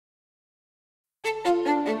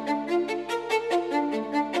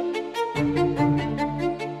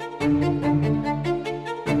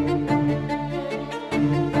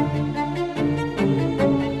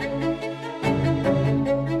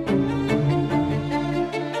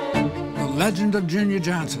legend of Junior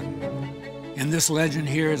Johnson. In this legend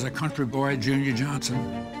here is a country boy, Junior Johnson,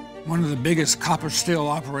 one of the biggest copper steel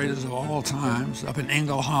operators of all times, up in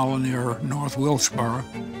Ingle Hollow near North Wilkesboro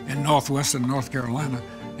in northwestern North Carolina,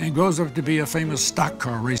 and grows up to be a famous stock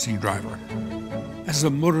car racing driver. As the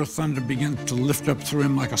motor thunder begins to lift up through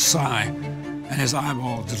him like a sigh, and his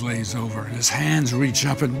eyeball glaze over, and his hands reach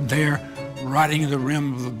up, and there, riding the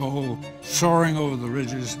rim of the bowl, soaring over the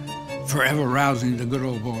ridges, forever rousing the good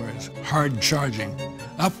old boys, hard charging,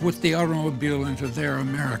 up with the automobile into their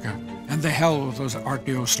America, and the hell with those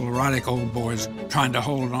archaeosclerotic old boys trying to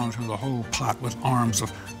hold on to the whole pot with arms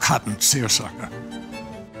of cotton seersucker.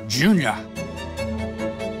 Junior.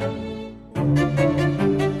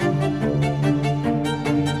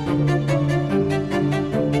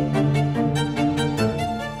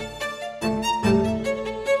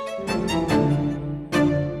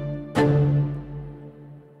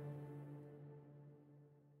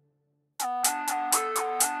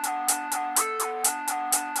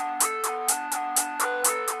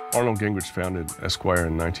 Arnold Gingrich founded Esquire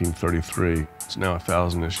in 1933. It's now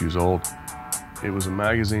 1,000 issues old. It was a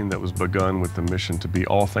magazine that was begun with the mission to be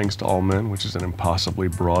all things to all men, which is an impossibly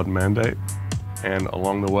broad mandate. And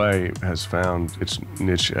along the way has found its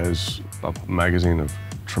niche as a magazine of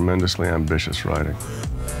tremendously ambitious writing.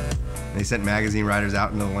 They sent magazine writers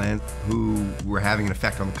out into the land who were having an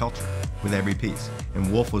effect on the culture with every piece.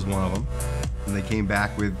 And Wolfe was one of them. And they came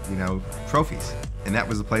back with, trophies. And that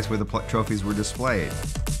was the place where the trophies were displayed.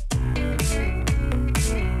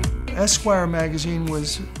 Esquire magazine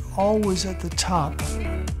was always at the top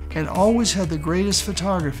and always had the greatest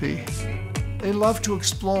photography. They loved to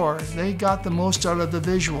explore. They got the most out of the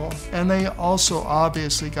visual, and they also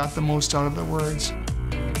obviously got the most out of the words.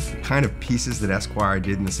 The kind of pieces that Esquire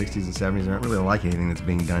did in the 60s and 70s aren't really like anything that's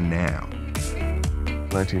being done now.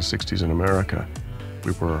 1960s in America,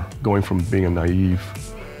 we were going from being a naive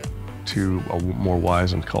to a more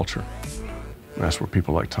wizened culture. And that's where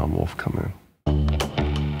people like Tom Wolfe come in.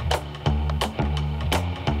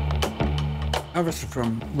 I was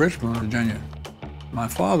from Richmond, Virginia. My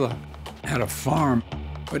father had a farm,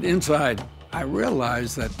 but inside I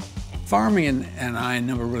realized that farming and I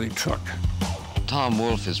never really took. Tom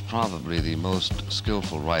Wolfe is probably the most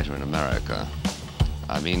skillful writer in America.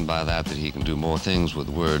 I mean by that he can do more things with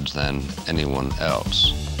words than anyone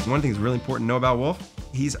else. One thing that's really important to know about Wolfe,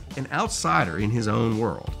 he's an outsider in his own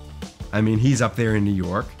world. I mean, he's up there in New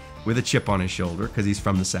York with a chip on his shoulder because he's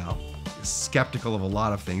from the South. Skeptical of a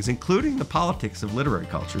lot of things, including the politics of literary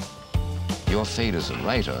culture. Your fate as a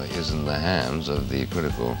writer is in the hands of the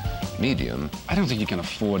critical medium. I don't think you can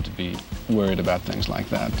afford to be worried about things like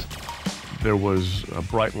that. There was a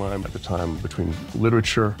bright line at the time between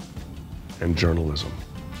literature and journalism.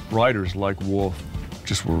 Writers like Wolfe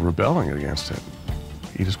just were rebelling against it.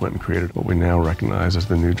 He just went and created what we now recognize as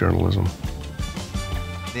the new journalism.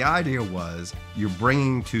 The idea was you're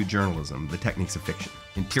bringing to journalism the techniques of fiction.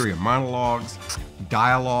 Interior monologues,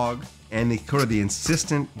 dialogue, and the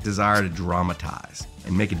insistent desire to dramatize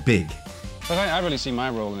and make it big. But I really see my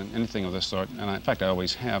role in anything of this sort, and in fact I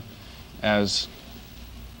always have, as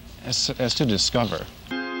to discover.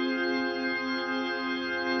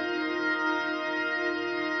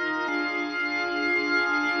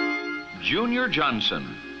 Junior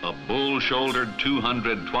Johnson, a bull-shouldered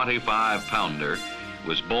 225-pounder,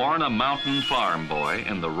 was born a mountain farm boy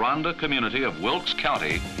in the Rhonda community of Wilkes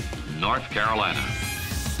County, North Carolina.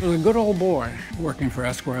 There was a good old boy working for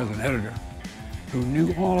Esquire as an editor who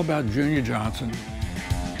knew all about Junior Johnson.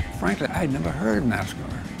 Frankly, I'd never heard of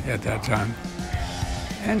NASCAR at that time.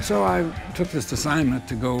 And so I took this assignment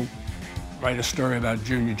to go write a story about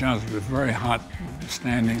Junior Johnson. It was very hot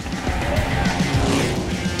standing.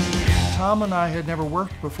 Tom and I had never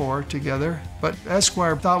worked before together, but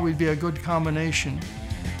Esquire thought we'd be a good combination.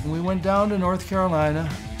 And we went down to North Carolina,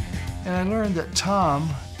 and I learned that Tom,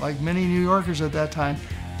 like many New Yorkers at that time,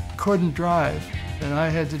 couldn't drive, and I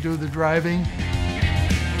had to do the driving.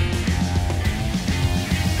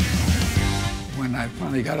 When I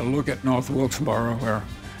finally got a look at North Wilkesboro, where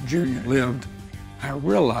Junior lived, I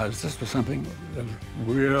realized this was something that was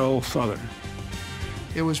real Southern.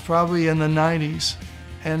 It was probably in the 90s.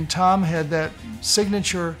 And Tom had that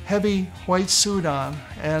signature heavy white suit on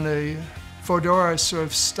and a fedora sort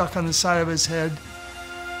of stuck on the side of his head.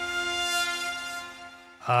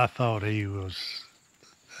 I thought he was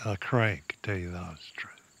a crank, to tell you the honest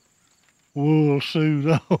truth. Wool suit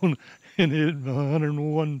on and it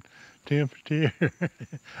 101 temperature.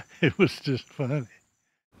 It was just funny.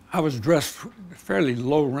 I was dressed fairly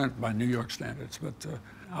low rent by New York standards, but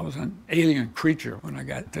I was an alien creature when I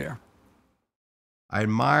got there. I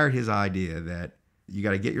admired his idea that You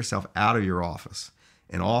got to get yourself out of your office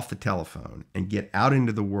and off the telephone and get out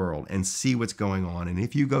into the world and see what's going on. And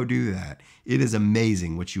if you go do that, it is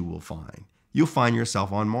amazing what you will find. You'll find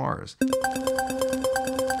yourself on Mars.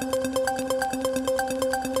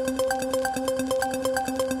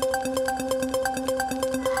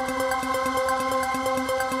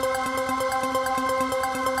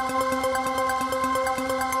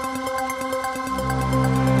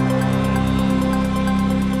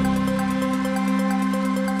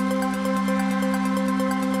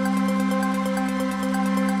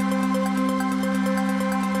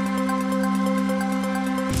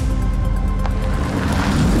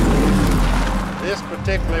 This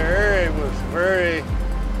particular area was very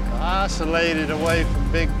isolated away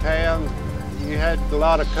from big towns. You had a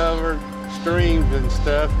lot of covered streams and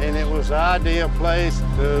stuff, and it was the ideal place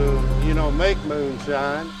to, you know, make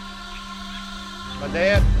moonshine. My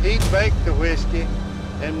dad, he'd bake the whiskey,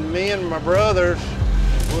 and me and my brothers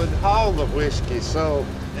would haul the whiskey. So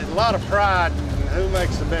there's a lot of pride in who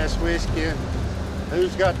makes the best whiskey, and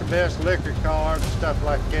who's got the best liquor card, stuff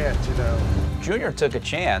like that, you know. Junior took a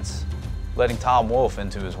chance letting Tom Wolfe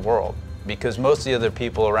into his world, because most of the other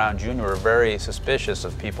people around Junior were very suspicious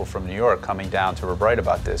of people from New York coming down to write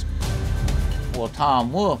about this. Well,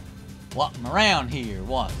 Tom Wolfe wasn't around here,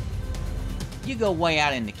 was he? You go way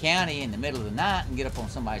out in the county in the middle of the night and get up on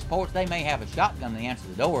somebody's porch, they may have a shotgun to answer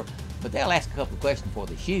the door, but they'll ask a couple of questions before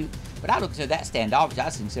they shoot. But I don't consider that standoffish, I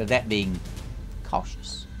consider that being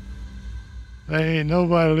cautious. There ain't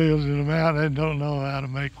nobody lives in the mountain that don't know how to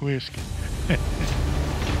make whiskey.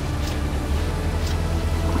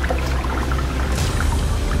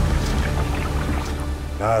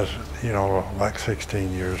 I was, you know, like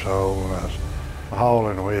 16 years old when I was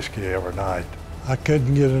hauling whiskey every night. I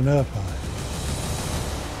couldn't get enough of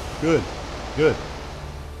it. Good, good.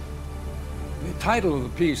 The title of the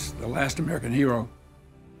piece, The Last American Hero,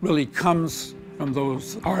 really comes from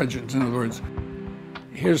those origins. In other words,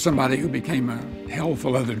 here's somebody who became a hell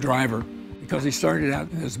for leather driver because he started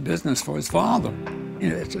out in this business for his father.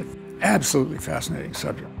 You know, it's an absolutely fascinating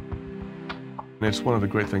subject. And it's one of the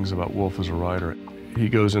great things about Wolfe as a writer. He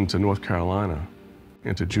goes into North Carolina,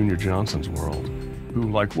 into Junior Johnson's world, who,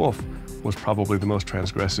 like Wolfe, was probably the most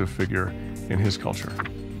transgressive figure in his culture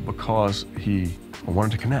because he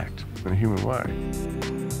wanted to connect in a human way.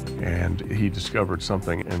 And he discovered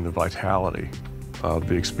something in the vitality of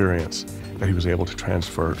the experience that he was able to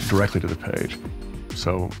transfer directly to the page.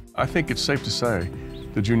 So I think it's safe to say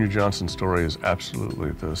the Junior Johnson story is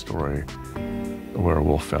absolutely the story where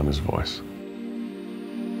Wolfe found his voice.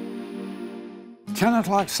 10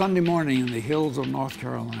 o'clock Sunday morning in the hills of North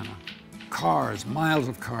Carolina. Cars, miles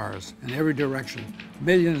of cars in every direction,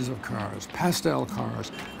 millions of cars, pastel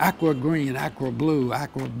cars, aqua green, aqua blue,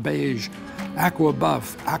 aqua beige, aqua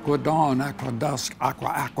buff, aqua dawn, aqua dusk,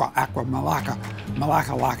 aqua malacca,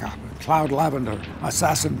 malacca lacca, cloud lavender,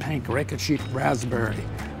 assassin pink, ricochet raspberry,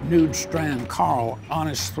 nude strand, coral,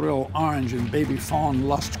 honest thrill, orange, and baby fawn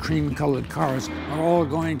lust cream-colored cars are all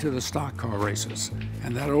going to the stock car races.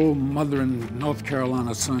 And that old mother in North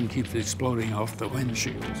Carolina sun keeps exploding off the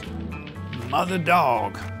windshields. Mother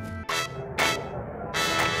dog.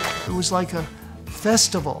 It was like a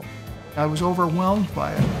festival. I was overwhelmed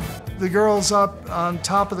by it. The girls up on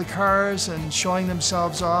top of the cars and showing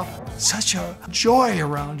themselves off. Such a joy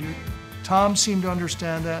around you. Tom seemed to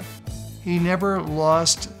understand that. He never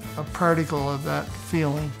lost a particle of that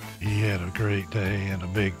feeling. He had a great day and a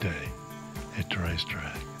big day at the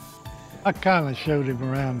racetrack. I kind of showed him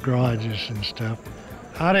around garages and stuff.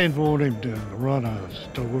 I didn't want him to run a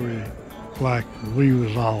story like we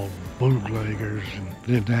was all bootleggers and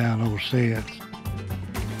didn't have no sense.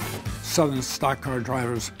 Southern stock car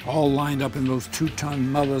drivers all lined up in those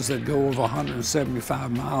 2-ton mothers that go over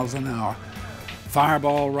 175 miles an hour.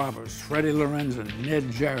 Fireball Roberts, Freddie Lorenzen,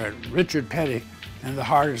 Ned Jarrett, Richard Petty, and the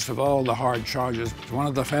hardest of all the hard chargers, one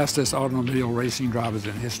of the fastest automobile racing drivers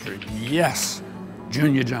in history. Yes,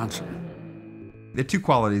 Junior Johnson. There are two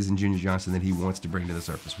qualities in Junior Johnson that he wants to bring to the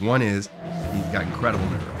surface. One is he's got incredible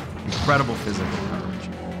nerve, incredible physical courage,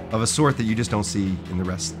 of a sort that you just don't see in the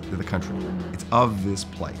rest of the country. It's of this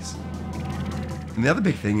place. And the other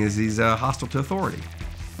big thing is he's hostile to authority.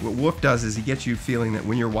 What Wolfe does is he gets you feeling that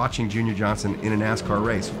when you're watching Junior Johnson in a NASCAR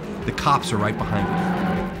race, the cops are right behind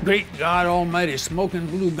you. Great God Almighty, smoking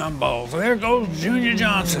blue gumballs. There goes Junior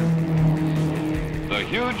Johnson. The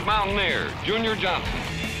huge mountaineer, Junior Johnson.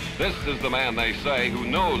 This is the man, they say, who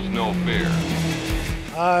knows no fear.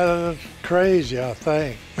 Crazy, I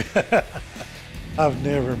think. I've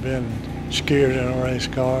never been scared in a race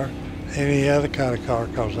car, any other kind of car,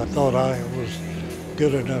 because I thought I was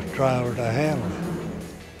good enough driver to handle it,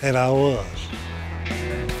 and I was.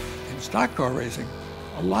 stock car racing,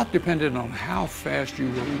 a lot depended on how fast you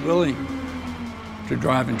were willing to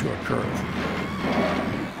drive into a curve.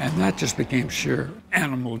 And that just became sheer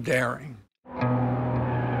animal daring.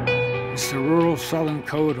 It's the rural Southern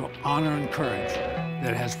code of honor and courage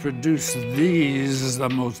that has produced these as the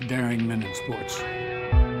most daring men in sports.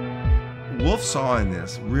 Wolfe saw in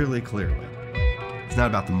this really clearly, it's not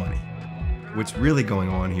about the money. What's really going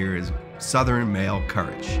on here is Southern male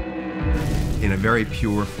courage in a very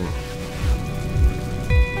pure form.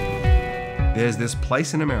 There's this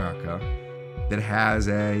place in America that has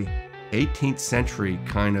a 18th century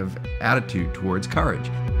kind of attitude towards courage.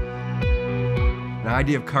 An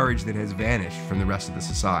idea of courage that has vanished from the rest of the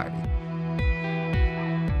society,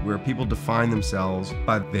 where people define themselves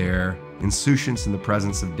by their insouciance in the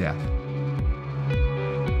presence of death.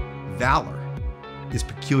 Valor is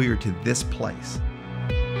peculiar to this place,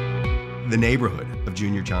 the neighborhood of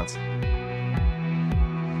Junior Johnson.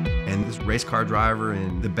 And this race car driver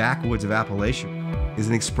in the backwoods of Appalachia is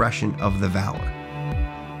an expression of the valor.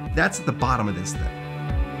 That's at the bottom of this thing.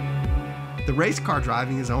 The race car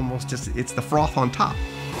driving is almost just, it's the froth on top.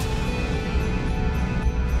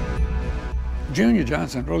 Junior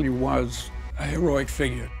Johnson really was a heroic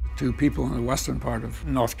figure to people in the western part of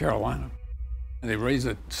North Carolina. They raise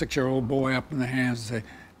a 6-year-old boy up in their hands and say,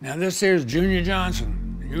 now this here's Junior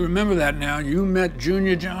Johnson. You remember that now, you met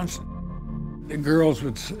Junior Johnson. The girls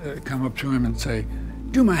would come up to him and say,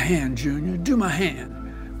 do my hand, Junior, do my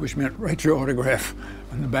hand, which meant write your autograph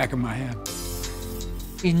on the back of my hand.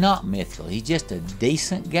 He's not mythical, he's just a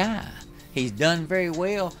decent guy. He's done very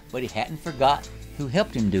well, but he hadn't forgot who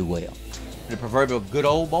helped him do well. The proverbial good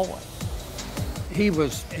old boy. He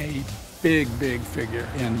was a big, big figure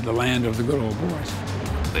in the land of the good old boys.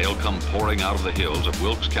 They'll come pouring out of the hills of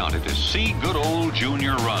Wilkes County to see good old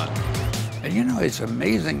Junior run. And you know, it's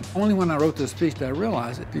amazing. Only when I wrote this piece did I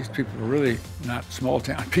realize that these people are really not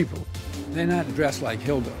small-town people. They're not dressed like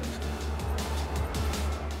hillbillies.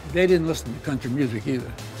 They didn't listen to country music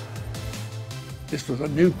either. This was a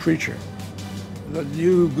new creature, the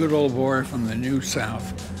new good old boy from the New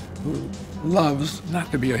South who loves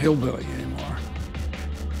not to be a hillbilly anymore.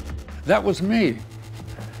 That was me.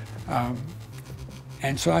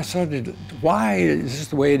 And so I started, why is this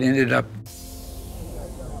the way it ended up?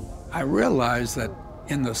 I realized that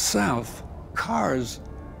in the South, cars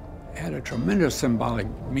had a tremendous symbolic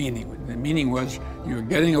meaning. The meaning was you were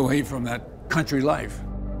getting away from that country life.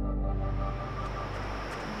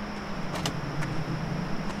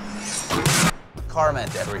 Car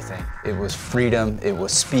meant everything. It was freedom, it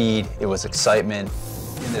was speed, it was excitement.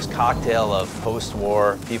 In this cocktail of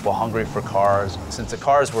post-war, people hungry for cars. Since the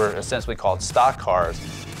cars were essentially called stock cars,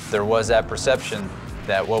 there was that perception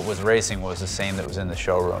that what was racing was the same that was in the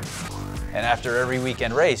showroom. And after every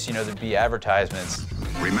weekend race, you know, there'd be advertisements.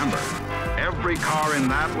 Remember, every car in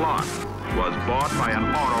that lot was bought by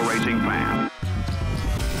an auto racing fan.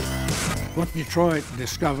 What Detroit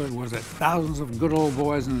discovered was that thousands of good old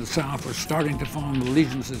boys in the South were starting to form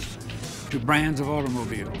allegiances to brands of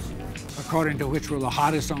automobiles, according to which were the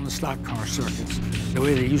hottest on the stock car circuits, the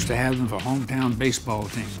way they used to have them for hometown baseball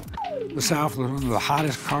teams. The South was one of the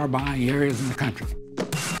hottest car buying areas in the country.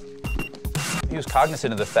 He was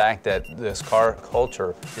cognizant of the fact that this car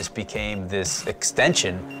culture just became this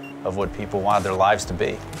extension of what people wanted their lives to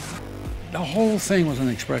be. The whole thing was an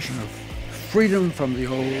expression of freedom from the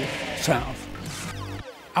old South.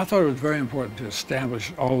 I thought it was very important to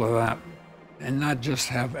establish all of that and not just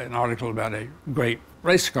have an article about a great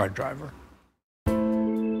race car driver.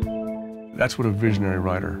 That's what a visionary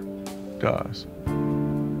writer does.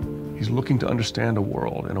 He's looking to understand a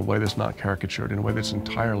world in a way that's not caricatured, in a way that's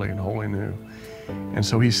entirely and wholly new. And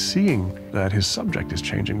so he's seeing that his subject is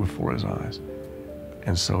changing before his eyes,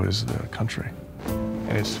 and so is the country.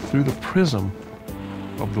 And it's through the prism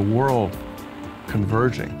of the world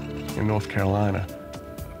converging in North Carolina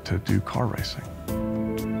to do car racing.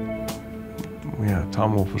 Yeah,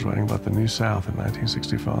 Tom Wolfe was writing about the New South in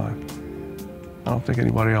 1965. I don't think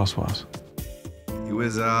anybody else was. He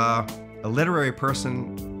was a literary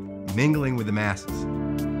person mingling with the masses.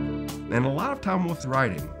 And a lot of Tom Wolfe's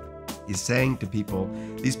writing is saying to people,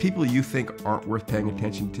 these people you think aren't worth paying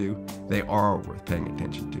attention to, they are worth paying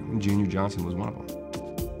attention to. And Junior Johnson was one of them.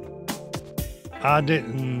 I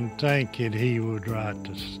didn't think that he would write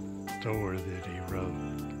the story that he wrote,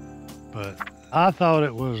 but I thought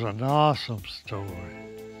it was an awesome story.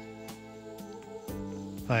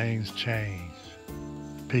 Things change,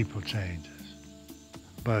 people changes,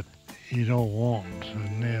 but you don't want to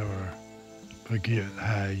never forget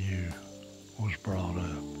how you was brought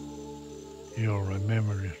up. You'll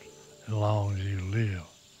remember it as long as you live.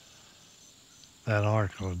 that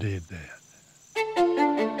article did that.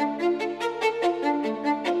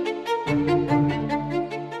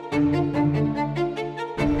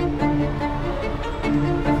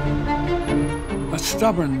 A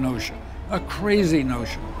stubborn notion, a crazy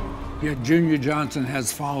notion. Yet Junior Johnson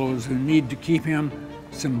has followers who need to keep him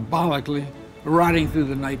symbolically riding through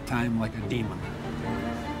the nighttime like a demon.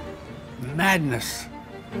 Madness.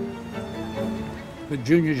 But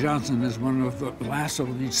Junior Johnson is one of the last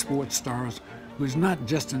of these sports stars who's not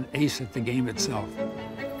just an ace at the game itself,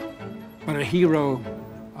 but a hero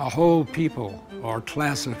a whole people or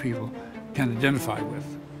class of people can identify with.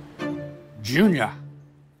 Junior.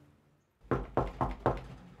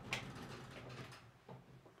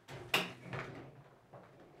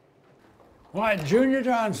 Why, Junior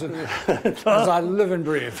Johnson, as I live and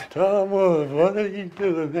breathe. Tom Wolfe, what are you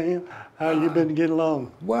doing, man? How you been getting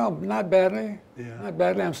along? Well, not badly. Yeah. Not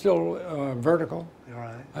badly. I'm still vertical. You're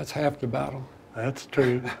right. That's half the battle. That's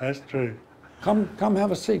true. That's true. Come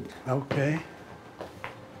have a seat. Okay.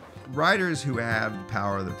 Writers who have the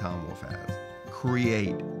power that Tom Wolfe has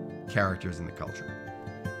create characters in the culture.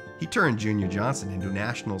 He turned Junior Johnson into a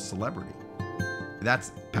national celebrity.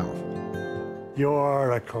 That's powerful. Your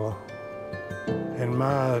article in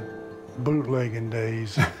my bootlegging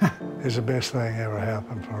days is the best thing ever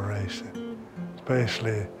happened for racing,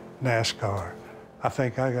 especially NASCAR. I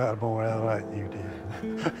think I got more out of that than you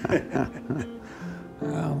did.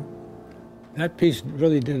 Well, that piece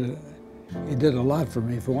really did a lot for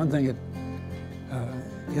me. For one thing, it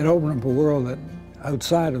opened up a world that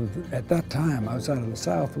at that time, outside of the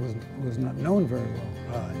South, was not known very well.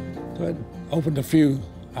 Right. So it opened a few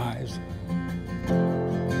eyes.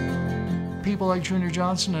 People like Junior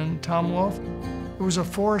Johnson and Tom Wolfe, there was a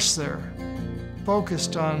force there,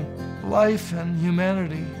 focused on life and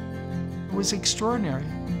humanity. It was extraordinary.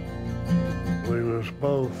 We was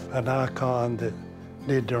both an icon that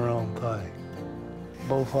did their own thing.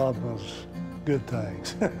 Both of them was good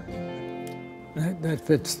things. That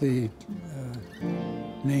fits the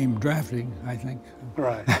name drafting, I think.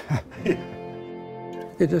 Right.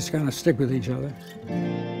 They just kind of stick with each other.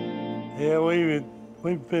 Yeah,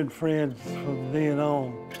 we've been friends from then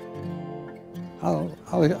on.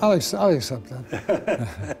 I'll accept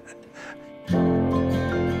that.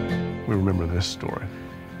 We remember this story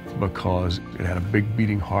because it had a big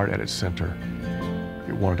beating heart at its center.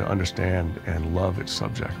 It wanted to understand and love its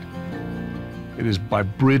subject. It is by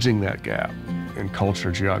bridging that gap in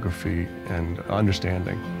culture, geography, and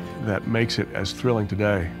understanding that makes it as thrilling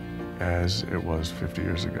today as it was 50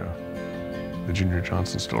 years ago. The Junior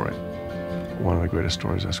Johnson story, one of the greatest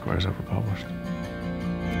stories Esquire's ever published.